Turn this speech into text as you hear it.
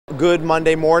Good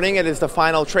Monday morning. It is the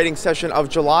final trading session of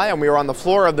July, and we are on the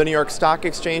floor of the New York Stock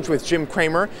Exchange with Jim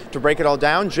Cramer to break it all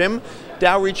down. Jim,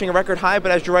 Dow reaching a record high,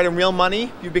 but as you write in Real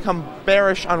Money, you become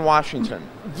bearish on Washington.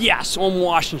 Yes, on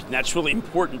Washington. That's really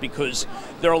important because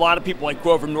there are a lot of people like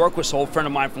Grover Norquist, an old friend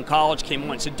of mine from college, came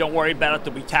on and said, don't worry about it,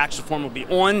 there'll be tax reform will be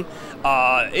on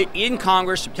in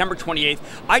Congress, September 28th.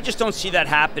 I just don't see that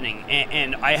happening.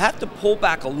 And I have to pull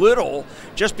back a little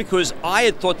just because I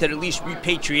had thought that at least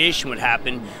repatriation would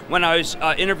happen. When I was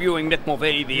interviewing Mick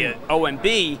Mulvaney, the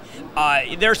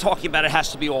OMB, they're talking about it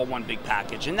has to be all one big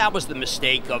package. And that was the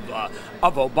mistake of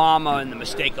Obama and the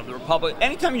mistake of the Republic.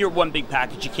 Anytime you're one big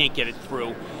package, you can't get it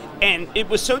through. And it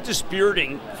was so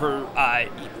dispiriting for,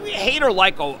 hate or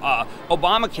like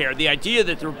Obamacare, the idea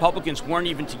that the Republicans weren't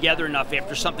even together enough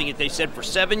after something that they said for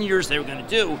 7 years they were going to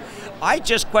do. I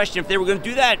just question if they were going to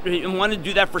do that and wanted to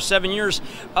do that for 7 years,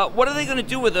 what are they going to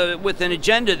do with an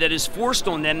agenda that is forced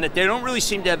on them that they don't really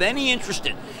seem to have any interest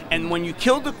in? And when you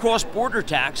killed the cross-border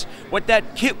tax, what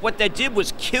that did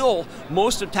was kill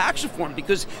most of tax reform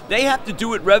because they have to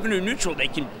do it revenue neutral. They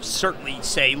can certainly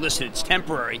say, listen, it's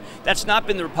temporary. That's not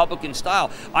been the Republican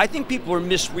style. I think people are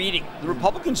misreading. The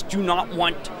Republicans do not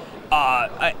want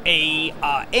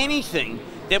anything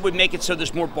that would make it so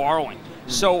there's more borrowing.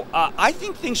 So I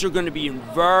think things are going to be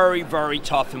very, very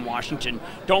tough in Washington.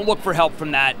 Don't look for help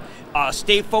from that.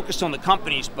 Stay focused on the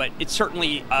companies, but it's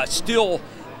certainly still,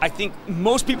 I think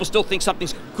most people still think something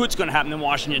good's going to happen in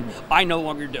Washington. I no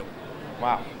longer do.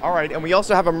 Wow. All right. And we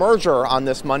also have a merger on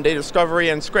this Monday, Discovery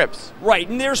and Scripps. Right.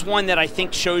 And there's one that I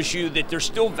think shows you that there's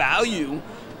still value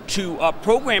to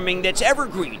programming that's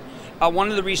evergreen.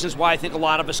 One of the reasons why I think a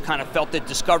lot of us kind of felt that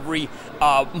Discovery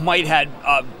might have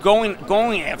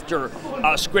going after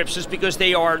Scripps is because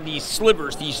they are these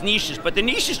slivers, these niches. But the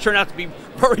niches turn out to be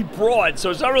very broad, so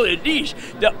it's not really a niche.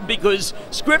 Because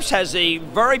Scripps has a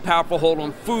very powerful hold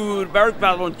on food, very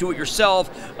powerful on do-it-yourself,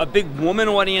 a big woman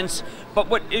audience. But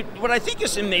what I think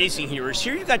is amazing here is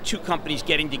you've got two companies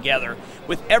getting together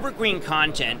with evergreen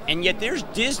content, and yet there's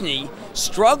Disney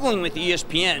struggling with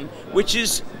ESPN, which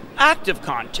is active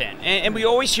content. And we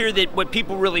always hear that what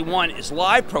people really want is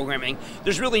live programming.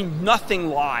 There's really nothing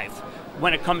live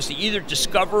when it comes to either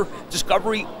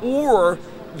Discovery or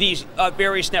these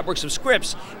various networks of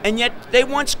Scripps, and yet they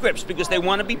want Scripps because they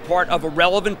want to be part of a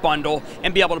relevant bundle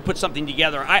and be able to put something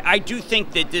together. I do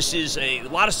think that this is a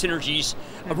lot of synergies,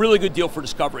 a really good deal for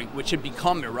Discovery, which had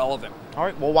become irrelevant. All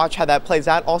right, we'll watch how that plays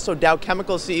out. Also, Dow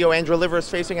Chemical CEO Andrew Liver is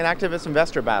facing an activist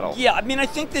investor battle. Yeah, I mean, I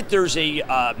think that there's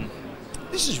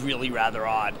this is really rather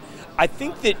odd. I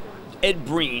think that Ed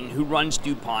Breen, who runs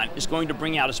DuPont, is going to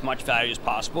bring out as much value as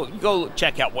possible. You go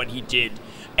check out what he did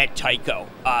at Tyco.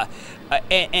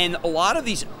 And a lot of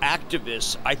these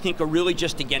activists, I think, are really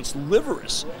just against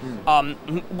Liveris,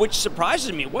 which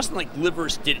surprises me. It wasn't like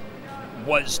Liveris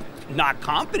was not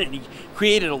competent. He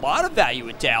created a lot of value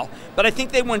at Dow, but I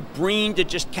think they want Breen to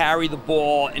just carry the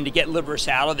ball and to get Liveris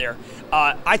out of there.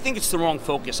 I think it's the wrong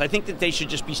focus. I think that they should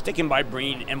just be sticking by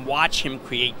Breen and watch him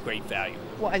create great value.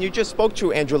 Well, and you just spoke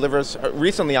to Andrew Liveris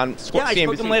recently on CNBC. Yeah, I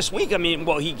spoke to him last week. I mean,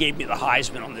 well, he gave me the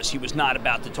Heisman on this. He was not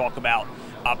about to talk about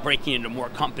breaking into more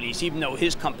companies, even though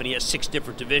his company has 6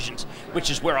 different divisions, which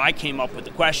is where I came up with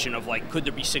the question of, like, could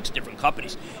there be 6 different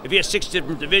companies? If he has 6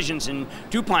 different divisions and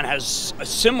DuPont has a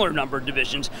similar number of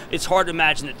divisions, it's hard to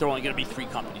imagine that there are only going to be 3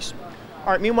 companies.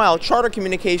 All right, meanwhile, Charter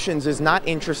Communications is not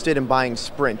interested in buying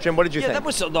Sprint. Jim, what did you think? That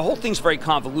was, the whole thing's very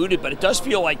convoluted, but it does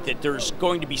feel like that there's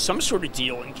going to be some sort of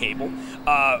deal in cable.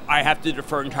 I have to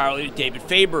defer entirely to David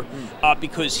Faber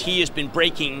because he has been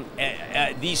breaking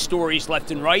these stories left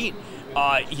and right.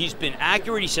 He's been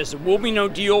accurate. He says there will be no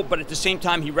deal, but at the same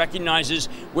time, he recognizes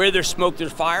where there's smoke,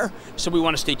 there's fire, so we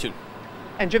want to stay tuned.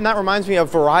 And Jim, that reminds me of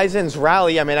Verizon's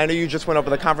rally. I mean, I know you just went over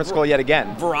the conference call yet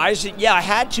again. Verizon, yeah, I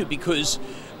had to because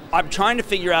I'm trying to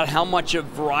figure out how much of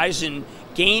Verizon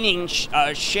gaining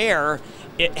share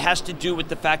it has to do with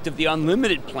the fact of the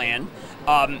unlimited plan.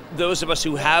 Those of us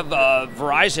who have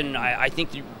Verizon, I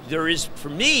think there is, for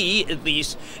me at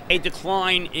least, a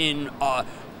decline in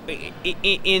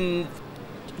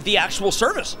the actual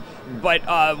service.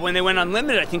 But when they went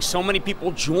unlimited, I think so many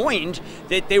people joined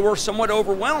that they were somewhat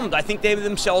overwhelmed. I think they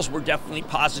themselves were definitely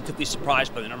positively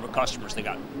surprised by the number of customers they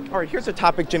got. All right, here's a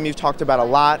topic, Jim, you've talked about a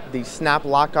lot, the Snap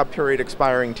lockup period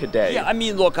expiring today. Yeah, I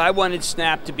mean, look, I wanted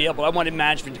Snap to be able, I wanted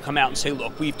management to come out and say,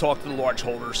 look, we've talked to the large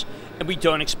holders, and we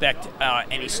don't expect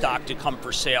any stock to come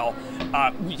for sale.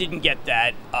 We didn't get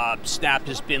that. Snap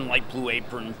has been like Blue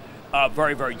Apron,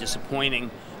 very, very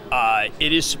disappointing.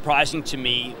 It is surprising to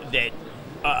me that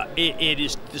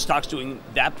the stock's doing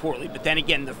that poorly. But then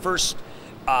again, the first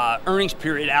earnings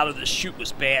period out of the chute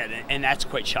was bad, and that's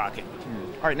quite shocking.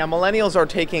 All right, now millennials are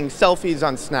taking selfies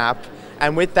on Snap,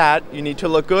 and with that, you need to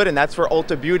look good, and that's where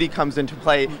Ulta Beauty comes into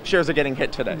play. Shares are getting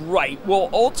hit today. Right. Well,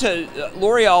 Ulta,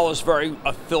 L'Oreal is very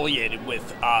affiliated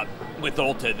with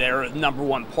Ulta. They're the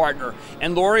 #1 partner,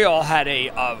 and L'Oreal had a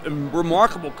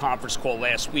remarkable conference call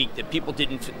last week that people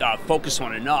didn't focus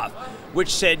on enough,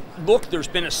 which said, look, there's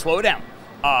been a slowdown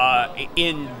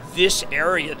in this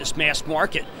area, this mass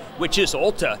market, which is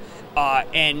Ulta.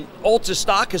 And Ulta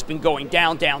stock has been going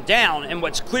down, down, down, and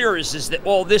what's clear is that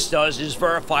all this does is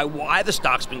verify why the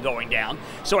stock's been going down.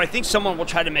 So I think someone will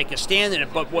try to make a stand in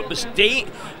it, but what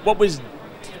was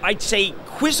I'd say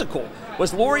quizzical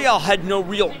was L'Oreal had no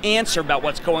real answer about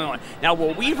what's going on. Now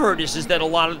what we've heard is that a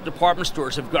lot of department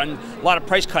stores have done a lot of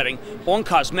price cutting on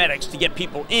cosmetics to get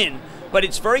people in, but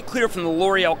it's very clear from the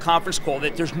L'Oreal conference call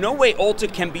that there's no way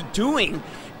Ulta can be doing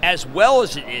as well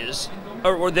as it is,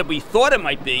 or that we thought it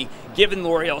might be, given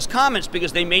L'Oreal's comments,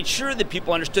 because they made sure that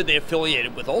people understood they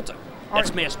affiliated with Ulta.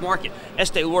 That's mass market.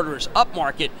 Estee Lauder is up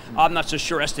market. I'm not so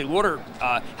sure Estee Lauder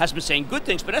has been saying good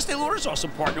things, but Estee Lauder is also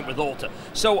partnered with Ulta.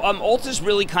 So Ulta's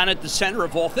really kind of the center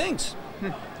of all things.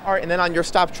 All right, and then on your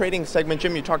stop trading segment,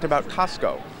 Jim, you talked about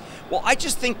Costco. Well, I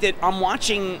just think that I'm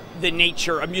watching the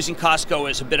nature, I'm using Costco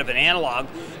as a bit of an analog.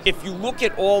 If you look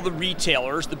at all the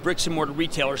retailers, the bricks and mortar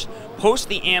retailers, post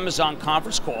the Amazon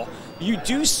conference call, you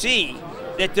do see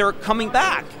that they're coming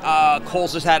back.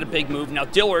 Kohl's has had a big move. Now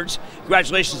Dillard's,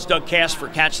 congratulations Doug Cass for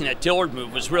catching that Dillard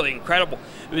move, was really incredible.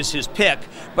 It was his pick.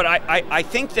 But I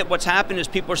think that what's happened is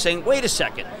people are saying, wait a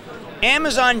second,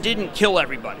 Amazon didn't kill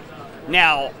everybody.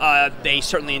 Now, they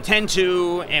certainly intend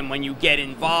to, and when you get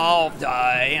involved,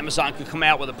 Amazon could come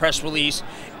out with a press release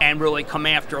and really come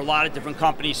after a lot of different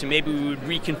companies, and maybe we would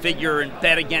reconfigure and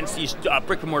bet against these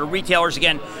brick and mortar retailers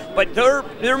again. But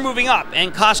they're moving up,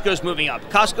 and Costco's moving up.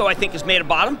 Costco, I think, has made a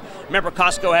bottom. Remember,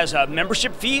 Costco has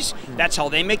membership fees. That's how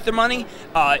they make their money.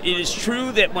 It is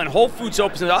true that when Whole Foods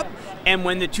opens it up, and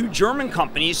when the two German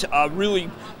companies really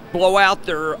blow out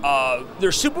their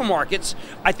supermarkets,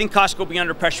 I think Costco will be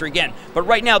under pressure again. But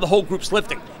right now, the whole group's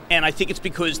lifting. And I think it's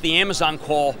because the Amazon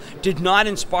call did not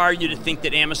inspire you to think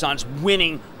that Amazon's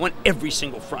winning on every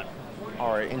single front.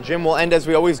 All right, and Jim, we'll end as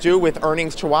we always do with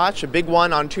earnings to watch. A big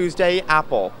one on Tuesday,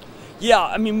 Apple. Yeah,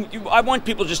 I mean, I want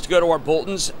people just to go to our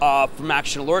bulletins from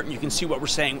Action Alert, and you can see what we're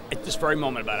saying at this very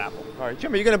moment about Apple. All right,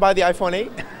 Jim, are you going to buy the iPhone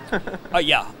 8?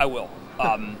 Yeah, I will.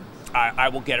 I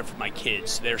will get it for my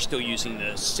kids. They're still using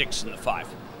the 6 and the 5.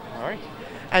 All right.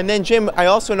 And then, Jim, I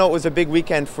also know it was a big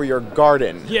weekend for your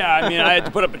garden. Yeah, I mean, I had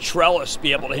to put up a trellis to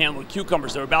be able to handle the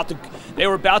cucumbers. They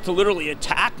were about to literally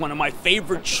attack one of my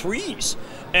favorite trees,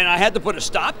 and I had to put a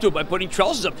stop to it by putting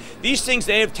trellises up. These things,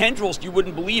 they have tendrils you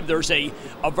wouldn't believe. There's a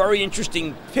very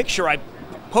interesting picture I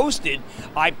posted.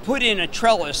 I put in a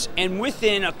trellis, and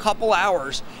within a couple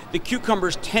hours, the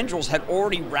cucumber's tendrils had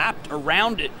already wrapped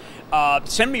around it.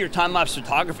 Send me your time-lapse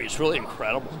photography. It's really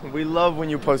incredible. We love when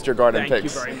you post your garden pics. Thank you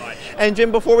very much. And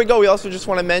Jim, before we go, we also just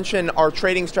want to mention our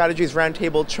Trading Strategies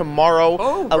Roundtable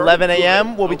tomorrow, 11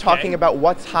 a.m. We'll be talking about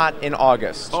what's hot in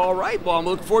August. All right. Well, I'm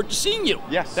looking forward to seeing you.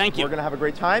 Yes. Thank you. We're going to have a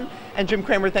great time. And Jim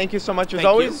Cramer, thank you so much as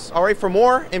always. All right. For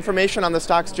more information on the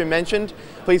stocks Jim mentioned,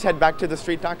 please head back to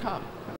TheStreet.com.